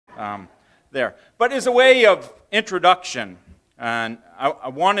there. But as a way of introduction, and I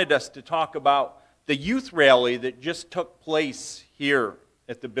wanted us to talk about the youth rally that just took place here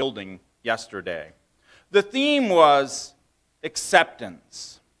at the building yesterday. The theme was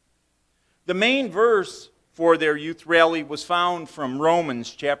acceptance. The main verse for their youth rally was found from Romans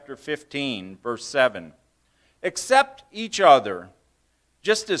chapter 15, verse 7. Accept each other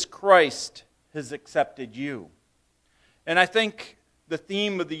just as Christ has accepted you. And I think the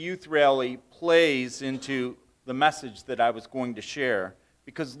theme of the youth rally plays into the message that I was going to share,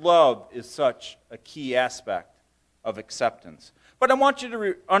 because love is such a key aspect of acceptance. But I want you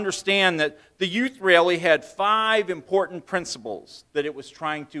to understand that the youth rally had 5 important principles that it was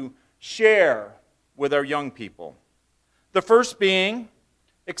trying to share with our young people. The first being,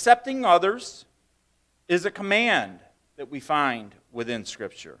 accepting others is a command that we find within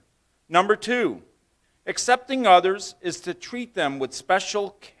Scripture. Number 2, accepting others is to treat them with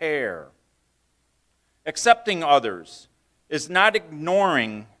special care. Accepting others is not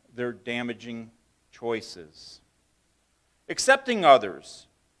ignoring their damaging choices. Accepting others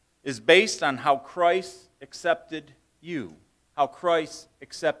is based on how Christ accepted you, how Christ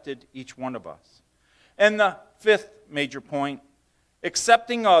accepted each one of us. And the 5th major point,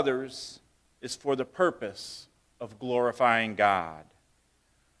 accepting others is for the purpose of glorifying God.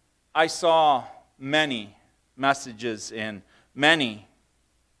 I saw many messages and many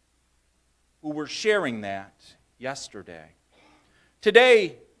who were sharing that yesterday.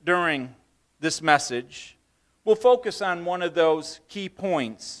 Today, during this message, we'll focus on one of those key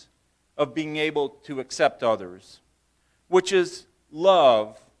points of being able to accept others, which is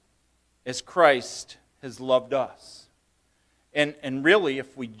love as Christ has loved us. And really,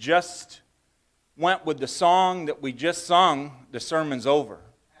 if we just went with the song that we just sung, the sermon's over.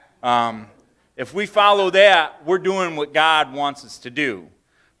 If we follow that, we're doing what God wants us to do.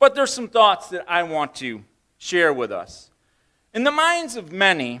 But there's some thoughts that I want to share with us. In the minds of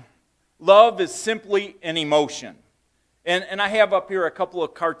many, love is simply an emotion. And I have up here a couple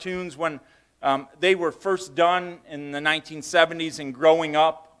of cartoons when they were first done in the 1970s and growing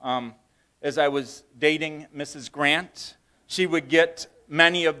up. As I was dating Mrs. Grant, she would get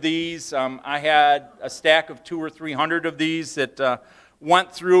many of these. I had a stack of 200 or 300 of these that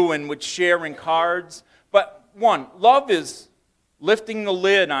went through and would share in cards. But one, love is lifting the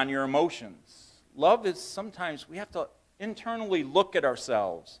lid on your emotions. Love is sometimes we have to internally look at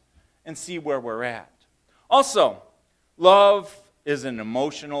ourselves and see where we're at. Also, love is an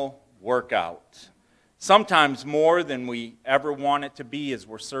emotional workout. Sometimes more than we ever want it to be as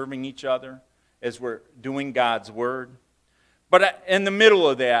we're serving each other, as we're doing God's Word. But in the middle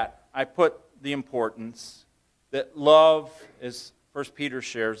of that, I put the importance that love, as 1 Peter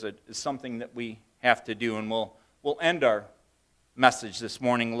shares it, is something that we have to do. And we'll end our message this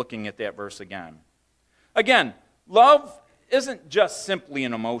morning looking at that verse again. Again, love isn't just simply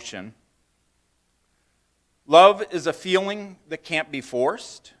an emotion. Love is a feeling that can't be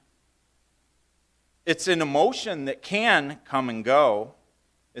forced. It's an emotion that can come and go.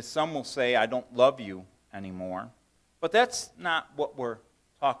 As some will say, I don't love you anymore. But that's not what we're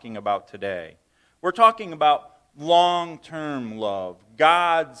talking about today. We're talking about long-term love,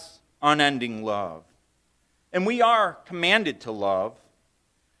 God's unending love. And we are commanded to love,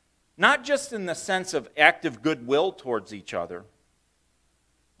 not just in the sense of active goodwill towards each other,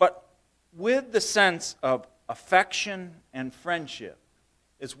 but with the sense of affection and friendship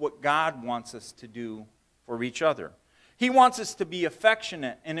is what God wants us to do for each other. He wants us to be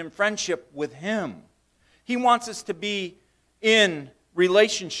affectionate and in friendship with Him. He wants us to be in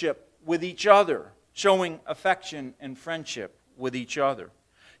relationship with each other, showing affection and friendship with each other.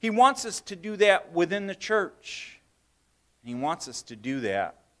 He wants us to do that within the church. He wants us to do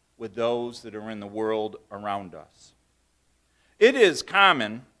that with those that are in the world around us. It is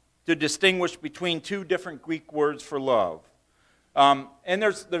common to distinguish between 2 different Greek words for love. And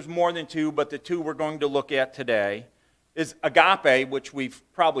there's more than 2, but the 2 we're going to look at today is agape, which we've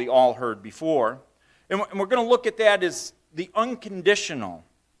probably all heard before. And we're going to look at that as the unconditional,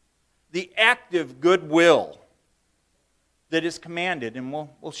 the active goodwill that is commanded. And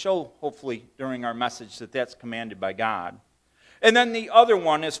we'll show, hopefully, during our message that that's commanded by God. And then the other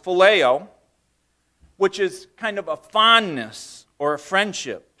one is phileo, which is kind of a fondness or a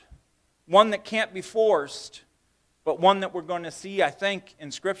friendship. One that can't be forced, but one that we're going to see, I think,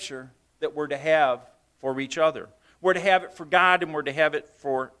 in Scripture that we're to have for each other. We're to have it for God and we're to have it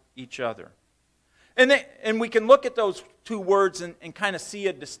for each other. And we can look at those 2 words and kind of see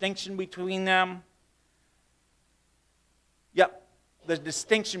a distinction between them. Yep, the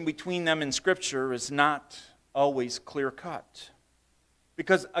distinction between them in Scripture is not always clear-cut.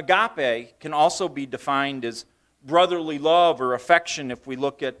 Because agape can also be defined as brotherly love or affection if we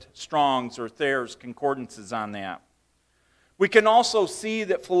look at Strong's or Thayer's concordances on that. We can also see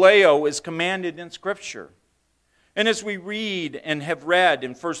that phileo is commanded in Scripture. And as we read and have read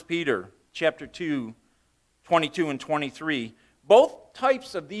in 1 Peter chapter 2, 22 and 23, both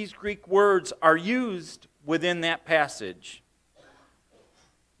types of these Greek words are used within that passage.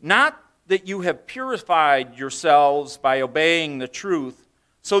 Not that you have purified yourselves by obeying the truth,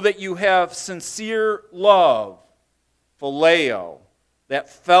 so that you have sincere love, phileo, that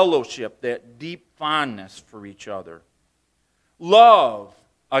fellowship, that deep fondness for each other. Love,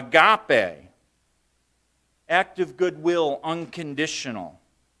 agape, active goodwill, unconditional.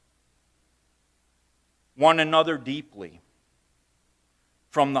 One another deeply,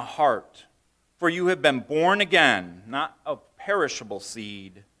 from the heart. For you have been born again, not of perishable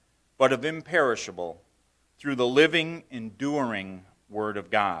seed, but of imperishable, through the living, enduring Word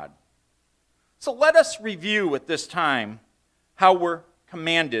of God. So let us review at this time how we're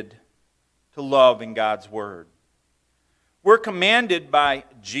commanded to love in God's Word. We're commanded by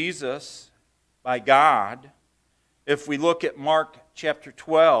Jesus, by God. If we look at Mark chapter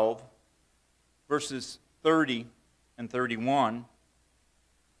 12, verses 30 and 31,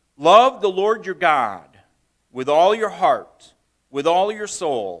 love the Lord your God with all your heart, with all your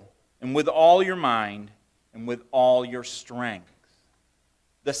soul, and with all your mind, and with all your strength.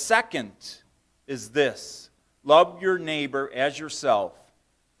 The second is this: love your neighbor as yourself.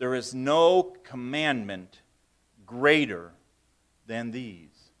 There is no commandment greater than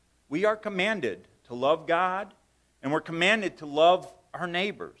these. We are commanded to love God, and we're commanded to love our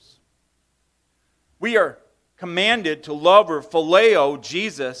neighbors. We are commanded to love or phileo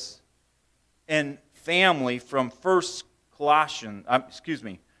Jesus and family from 1 Colossians.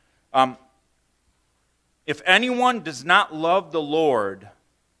 If anyone does not love the Lord,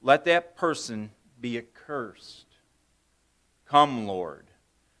 let that person be accursed. Come, Lord.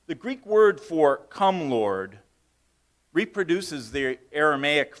 The Greek word for come, Lord, reproduces the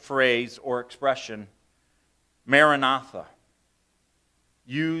Aramaic phrase or expression, Maranatha,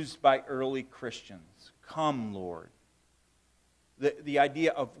 used by early Christians. Come, Lord. The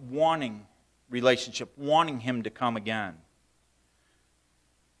idea of wanting relationship, wanting Him to come again.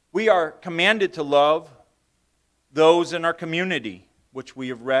 We are commanded to love those in our community, which we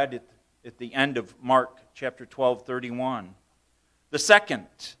have read at the end of Mark chapter 12, 31. The second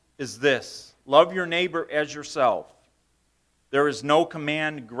is this: love your neighbor as yourself. There is no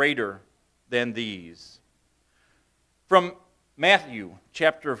command greater than these. From Matthew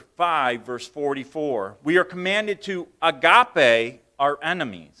chapter 5, verse 44, we are commanded to agape our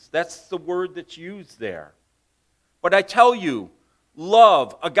enemies. That's the word that's used there. But I tell you,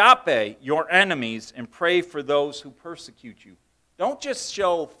 love, agape, your enemies and pray for those who persecute you. Don't just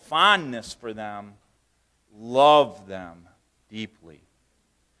show fondness for them, love them deeply.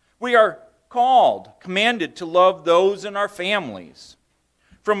 We are commanded to love those in our families.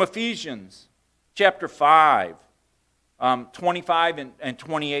 From Ephesians chapter 5, 25 and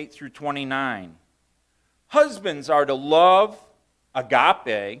 28 through 29. Husbands are to love,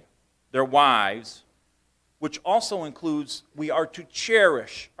 agape, their wives, which also includes we are to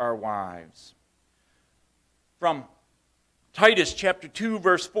cherish our wives. From Titus chapter 2,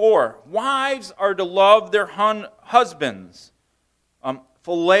 verse 4, wives are to love their husbands.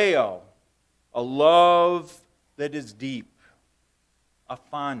 Phileo, a love that is deep, a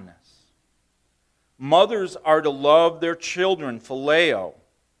fondness. Mothers are to love their children, phileo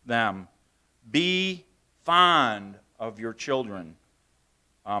them. Be fond of your children.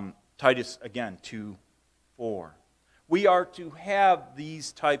 Titus, again, 2:4. We are to have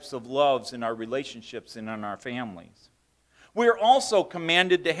these types of loves in our relationships and in our families. We are also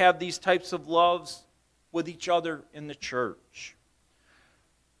commanded to have these types of loves with each other in the church.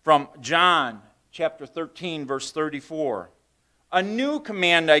 From John chapter 13, verse 34. A new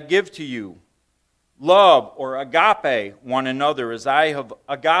command I give to you: love or agape one another as I have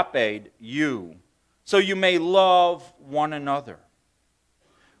agape'd you, so you may love one another.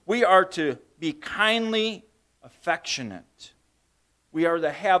 We are to be kindly affectionate. We are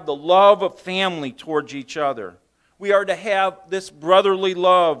to have the love of family towards each other. We are to have this brotherly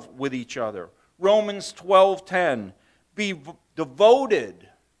love with each other. Romans 12:10. Be devoted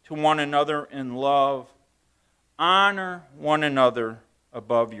to one another in love. Honor one another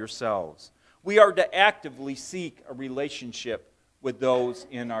above yourselves. We are to actively seek a relationship with those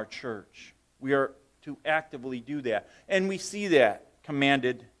in our church. We are to actively do that. And we see that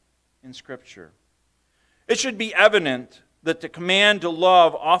commanded in Scripture. It should be evident that the command to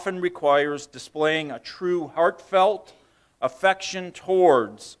love often requires displaying a true heartfelt, affection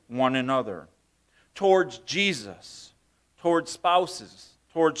towards one another, towards Jesus, towards spouses,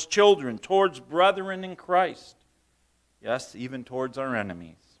 towards children, towards brethren in Christ. Yes, even towards our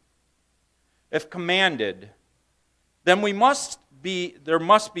enemies. If commanded, then there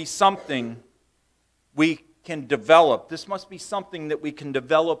must be something we can develop. This must be something that we can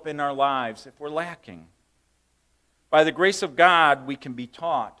develop in our lives if we're lacking. By the grace of God, we can be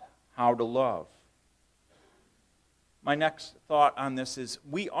taught how to love. My next thought on this is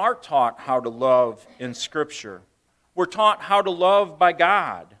we are taught how to love in Scripture. We're taught how to love by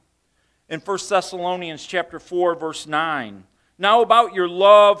God. In 1 Thessalonians chapter 4, verse 9, now about your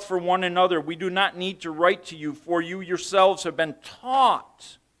love for one another, we do not need to write to you, for you yourselves have been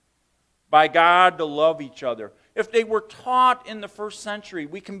taught by God to love each other. If they were taught in the first century,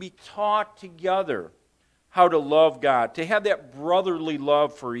 we can be taught together how to love God, to have that brotherly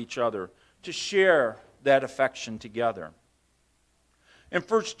love for each other, to share that affection together. In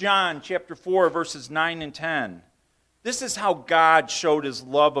 1 John chapter 4, verses 9 and 10, this is how God showed his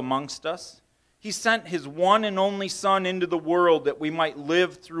love amongst us. He sent his one and only Son into the world that we might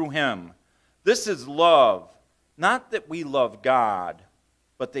live through him. This is love, not that we love God,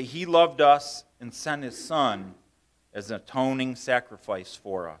 but that he loved us and sent his Son as an atoning sacrifice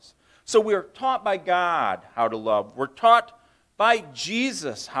for us. So we are taught by God how to love. We're taught by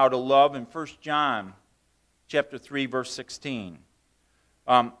Jesus how to love in 1 John chapter 3, verse 16.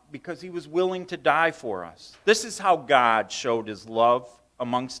 Because he was willing to die for us. This is how God showed his love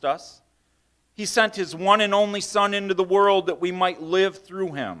amongst us. He sent his one and only Son into the world that we might live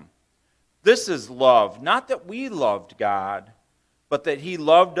through him. This is love, not that we loved God, but that he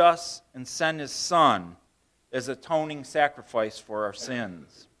loved us and sent his Son as atoning sacrifice for our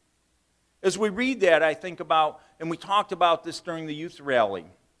sins. As we read that, I think about, and we talked about this during the youth rally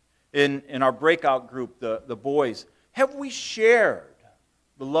in our breakout group, the boys, have we shared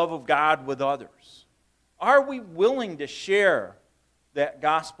the love of God with others? Are we willing to share that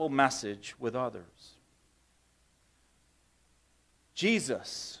gospel message with others?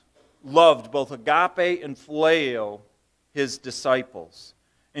 Jesus loved both agape and phileo, his disciples.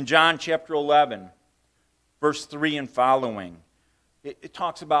 In John chapter 11, verse 3 and following, it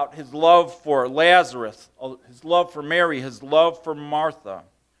talks about his love for Lazarus, his love for Mary, his love for Martha.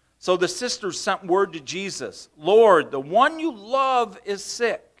 So the sisters sent word to Jesus, Lord, the one you love is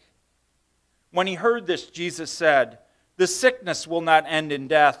sick. When he heard this, Jesus said, the sickness will not end in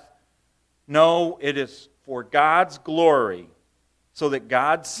death. No, it is for God's glory, so that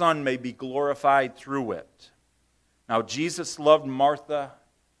God's Son may be glorified through it. Now Jesus loved Martha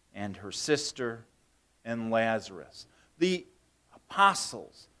and her sister and Lazarus. The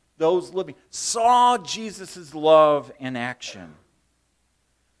apostles, those living, saw Jesus' love in action.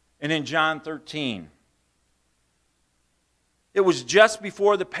 And in John 13, it was just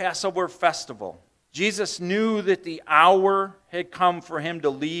before the Passover festival. Jesus knew that the hour had come for him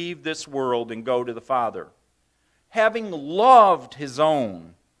to leave this world and go to the Father. Having loved his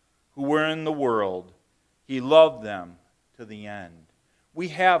own who were in the world, he loved them to the end. We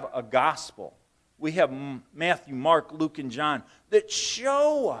have a gospel. We have Matthew, Mark, Luke, and John that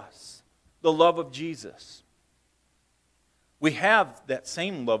show us the love of Jesus. We have that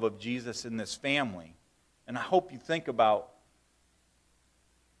same love of Jesus in this family. And I hope you think about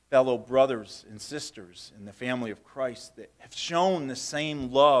fellow brothers and sisters in the family of Christ that have shown the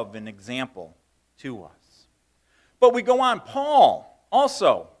same love and example to us. But we go on. Paul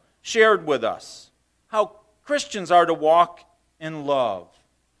also shared with us how Christians are to walk in love.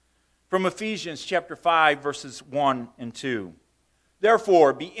 From Ephesians chapter 5, verses 1 and 2.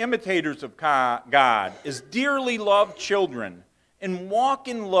 Therefore, be imitators of God as dearly loved children, and walk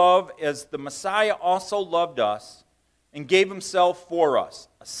in love as the Messiah also loved us and gave himself for us,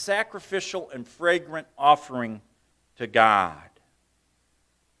 a sacrificial and fragrant offering to God.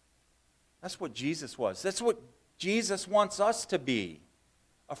 That's what Jesus was. That's what Jesus wants us to be,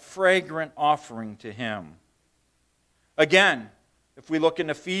 a fragrant offering to him. Again, if we look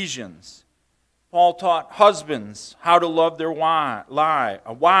in Ephesians, Paul taught husbands how to love their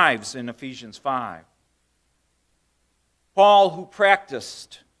wives in Ephesians 5. Paul, who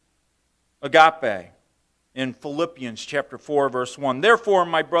practiced agape in Philippians chapter 4, verse 1. Therefore,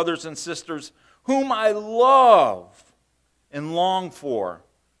 my brothers and sisters, whom I love and long for,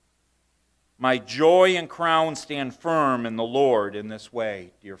 my joy and crown, stand firm in the Lord in this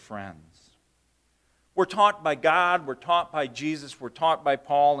way, dear friends. We're taught by God, we're taught by Jesus, we're taught by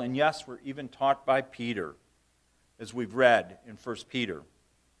Paul, and yes, we're even taught by Peter, as we've read in 1 Peter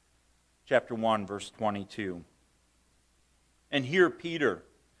chapter 1, verse 22. And here Peter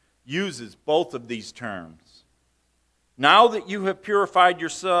uses both of these terms. Now that you have purified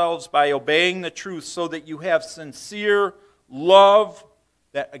yourselves by obeying the truth, so that you have sincere love,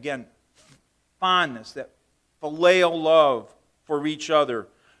 that again, fondness, that phileo love for each other,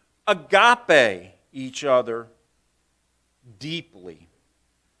 agape each other deeply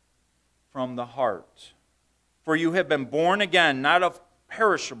from the heart. For you have been born again, not of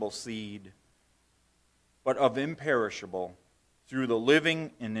perishable seed, but of imperishable, through the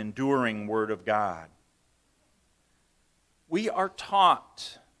living and enduring Word of God. We are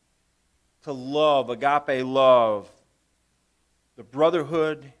taught to love, agape love, the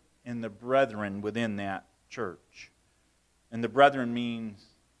brotherhood and the brethren within that church. And the brethren means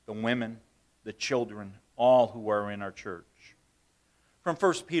the women, the children, all who are in our church. From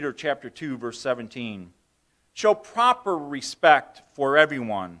 1 Peter chapter 2, verse 17. Show proper respect for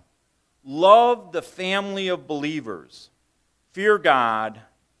everyone. Love the family of believers. Fear God.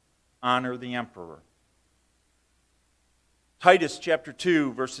 Honor the emperor. Titus chapter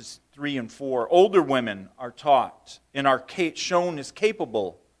 2, verses 3 and 4. Older women are taught and are shown as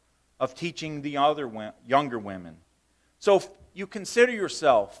capable of teaching the other younger women. So if you consider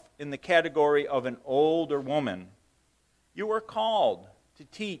yourself in the category of an older woman, you are called to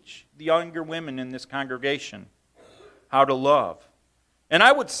teach the younger women in this congregation how to love. And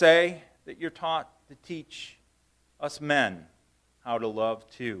I would say that you're taught to teach us men how to love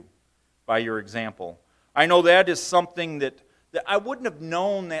too, by your example. I know that is something that I wouldn't have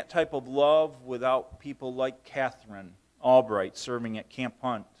known that type of love without people like Catherine Albright serving at Camp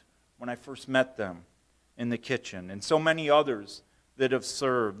Hunt when I first met them in the kitchen, and so many others that have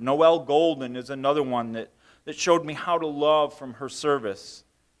served. Noelle Golden is another one that showed me how to love from her service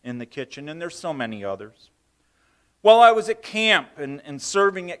in the kitchen, and there's so many others. While I was at camp and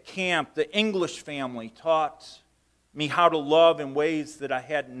serving at camp, the English family taught me how to love in ways that I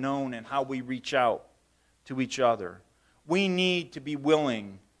hadn't known and how we reach out to each other. We need to be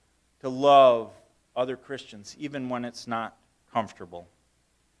willing to love other Christians, even when it's not comfortable.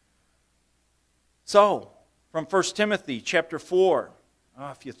 So, from 1 Timothy chapter 4,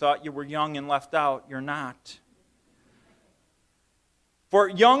 if you thought you were young and left out, you're not. For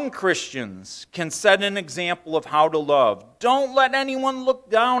young Christians can set an example of how to love. Don't let anyone look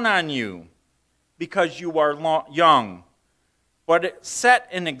down on you because you are young, but set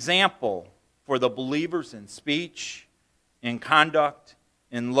an example for the believers in speech, in conduct,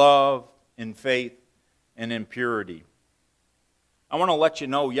 in love, in faith, and in purity. I want to let you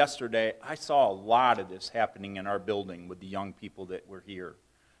know, yesterday I saw a lot of this happening in our building with the young people that were here.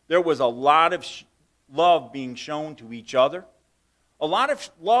 There was a lot of love being shown to each other, a lot of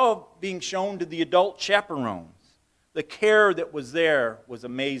love being shown to the adult chaperones. The care that was there was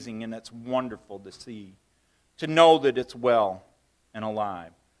amazing, and it's wonderful to see, to know that it's well and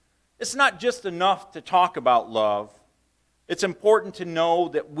alive. It's not just enough to talk about love. It's important to know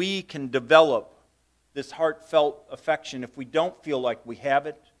that we can develop this heartfelt affection if we don't feel like we have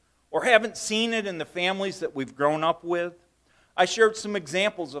it or haven't seen it in the families that we've grown up with. I shared some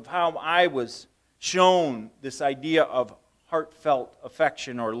examples of how I was shown this idea of heartfelt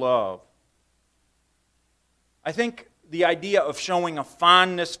affection or love. I think the idea of showing a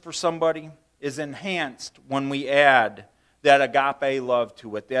fondness for somebody is enhanced when we add that agape love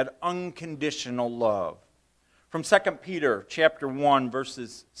to it, that unconditional love. From 2 Peter chapter 1,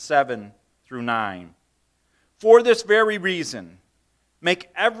 verses 7 through 9. For this very reason, make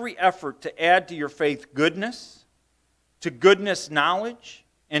every effort to add to your faith goodness, to goodness knowledge,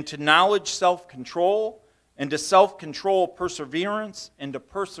 and to knowledge self-control, and to self-control perseverance, and to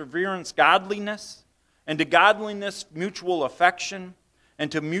perseverance godliness, and to godliness mutual affection,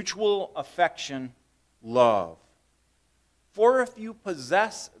 and to mutual affection love. For if you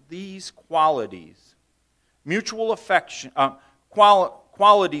possess these qualities, mutual affection,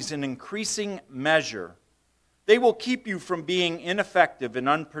 qualities in increasing measure, they will keep you from being ineffective and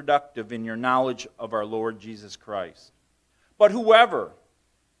unproductive in your knowledge of our Lord Jesus Christ. But whoever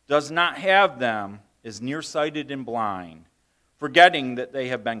does not have them is nearsighted and blind, forgetting that they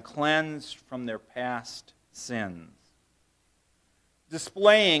have been cleansed from their past sins.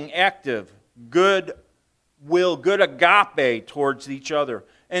 Displaying active, good will, good agape towards each other,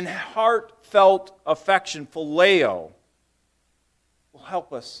 and heartfelt affection, phileo, will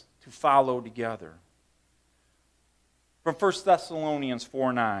help us to follow together. From 1 Thessalonians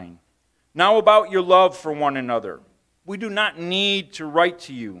 4:9. Now about your love for one another. We do not need to write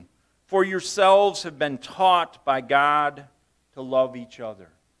to you, for yourselves have been taught by God to love each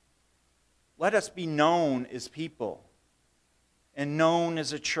other. Let us be known as people and known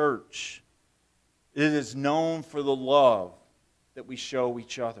as a church. It is known for the love that we show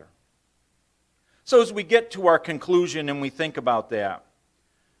each other. So as we get to our conclusion and we think about that,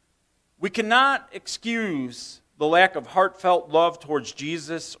 we cannot excuse the lack of heartfelt love towards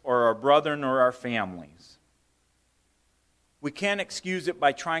Jesus or our brethren or our families. We can't excuse it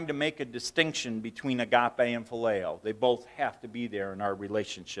by trying to make a distinction between agape and phileo. They both have to be there in our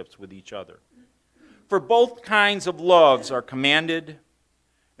relationships with each other. For both kinds of loves are commanded,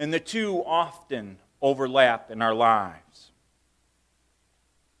 and the two often overlap in our lives.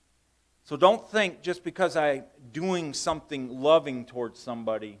 So don't think just because I'm doing something loving towards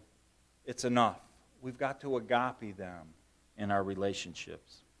somebody, it's enough. We've got to agape them in our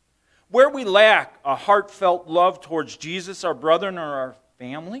relationships. Where we lack a heartfelt love towards Jesus, our brethren, or our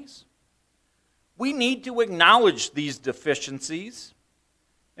families, we need to acknowledge these deficiencies.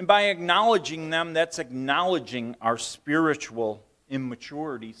 And by acknowledging them, that's acknowledging our spiritual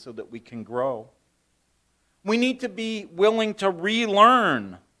immaturity so that we can grow. We need to be willing to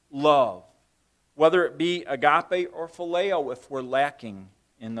relearn love, whether it be agape or phileo if we're lacking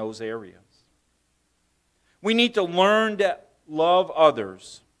in those areas. We need to learn to love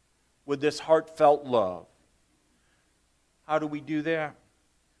others with this heartfelt love. How do we do that?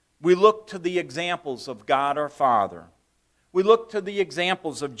 We look to the examples of God our Father. We look to the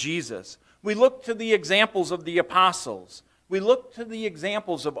examples of Jesus. We look to the examples of the apostles. We look to the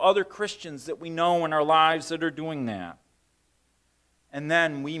examples of other Christians that we know in our lives that are doing that. And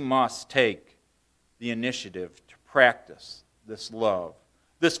then we must take the initiative to practice this love,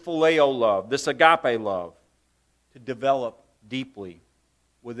 this phileo love, this agape love, to develop deeply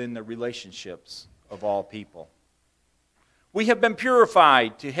within the relationships of all people. We have been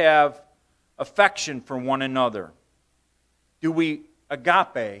purified to have affection for one another. Do we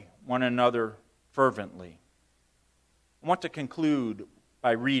agape one another fervently? I want to conclude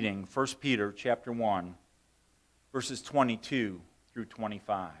by reading 1 Peter chapter 1, verses 22 through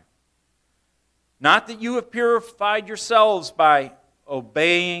 25. Not that you have purified yourselves by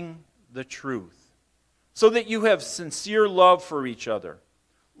obeying the truth, so that you have sincere love for each other.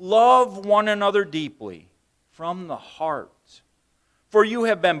 Love one another deeply from the heart. For you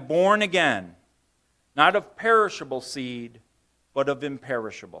have been born again, not of perishable seed, but of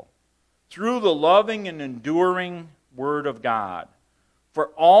imperishable, through the loving and enduring Word of God. For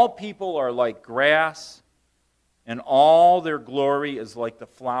all people are like grass, and all their glory is like the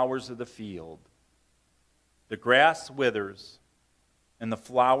flowers of the field. The grass withers, and the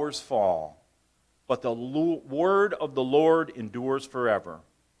flowers fall, but the word of the Lord endures forever.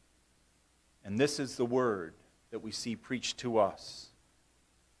 And this is the word that we see preached to us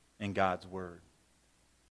in God's Word.